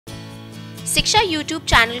शिक्षा YouTube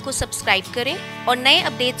channel को subscribe करें और नए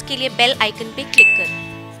अपडेट्स के लिए बेल आइकन पे क्लिक करें।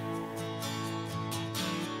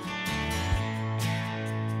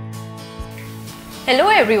 Hello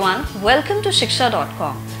everyone, welcome to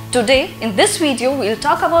shiksha.com. Today in this video we will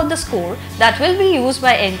talk about the score that will be used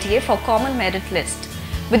by NTA for Common Merit List.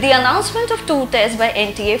 With the announcement of 2 tests by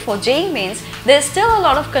NTA for JEE Mains, there is still a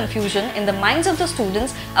lot of confusion in the minds of the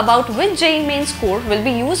students about which JEE Main score will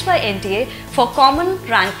be used by NTA for Common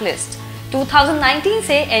Rank List. 2019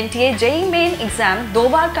 से NTA JEE Main exam 2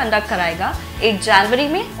 बार conduct कराएगा, एक जनवरी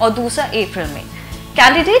में और दूसरा अप्रैल में.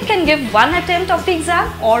 Candidate can give one attempt of the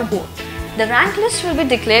exam or both. The rank list will be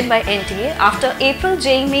declared by NTA after April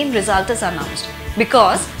JEE Main result is announced,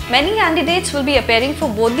 because many candidates will be appearing for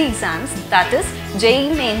both the exams, that is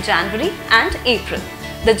JEE Main January and April.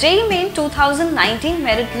 The JEE Main 2019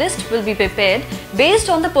 merit list will be prepared based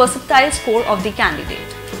on the percentile score of the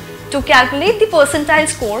candidate. To calculate the percentile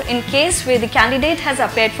score in case where the candidate has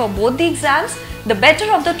appeared for both the exams, the better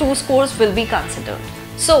of the two scores will be considered.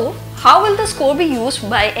 So, how will the score be used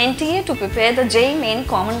by NTA to prepare the JEE Main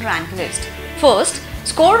common rank list? First,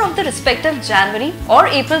 score of the respective January or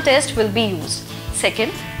April test will be used.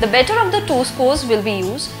 Second, the better of the two scores will be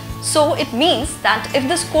used. So, it means that if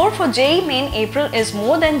the score for JEE Main April is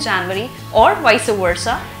more than January or vice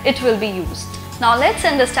versa, it will be used. Now let's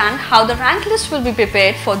understand how the rank list will be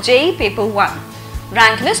prepared for JEE Paper 1.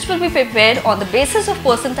 Rank list will be prepared on the basis of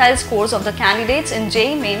percentile scores of the candidates in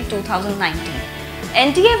JEE Main 2019.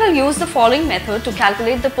 NTA will use the following method to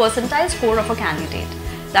calculate the percentile score of a candidate.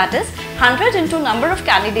 That is, 100 into number of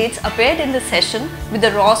candidates appeared in the session with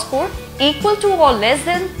the raw score equal to or less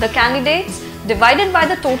than the candidates divided by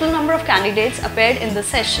the total number of candidates appeared in the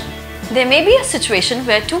session. There may be a situation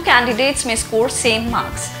where two candidates may score same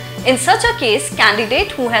marks. In such a case,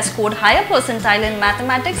 candidate who has scored higher percentile in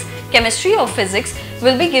mathematics, chemistry or physics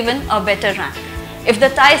will be given a better rank. If the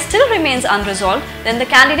tie still remains unresolved, then the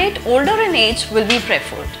candidate older in age will be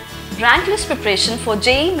preferred. Rank list preparation for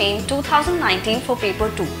JEE Main 2019 for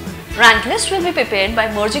Paper 2. Rank list will be prepared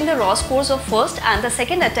by merging the raw scores of first and the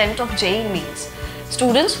second attempt of JEE Mains.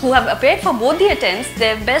 Students who have appeared for both the attempts,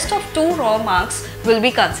 their best of 2 raw marks will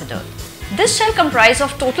be considered. This shall comprise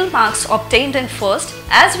of total marks obtained in first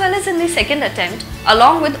as well as in the second attempt,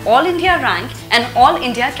 along with All India rank and All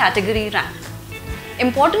India category rank.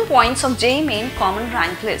 Important points of JEE Main common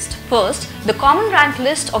rank list. First, the common rank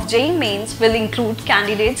list of JEE Mains will include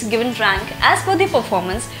candidates given rank as per their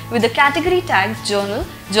performance with the category tags Journal,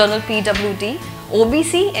 Journal PWD,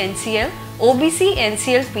 OBC NCL, OBC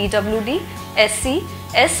NCL PWD, SC,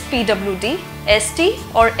 SPWD, ST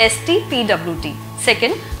or ST PWD.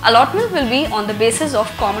 Second, allotment will be on the basis of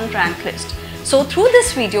common rank list. So through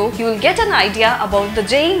this video, you will get an idea about the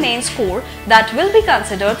JEE Main score that will be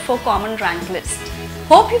considered for common rank list.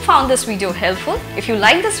 Hope you found this video helpful. If you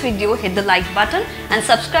like this video, hit the like button and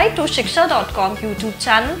subscribe to shiksha.com YouTube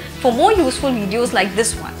channel for more useful videos like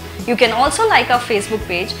this one. You can also like our Facebook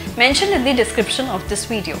page mentioned in the description of this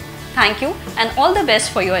video. Thank you and all the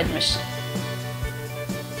best for your admission.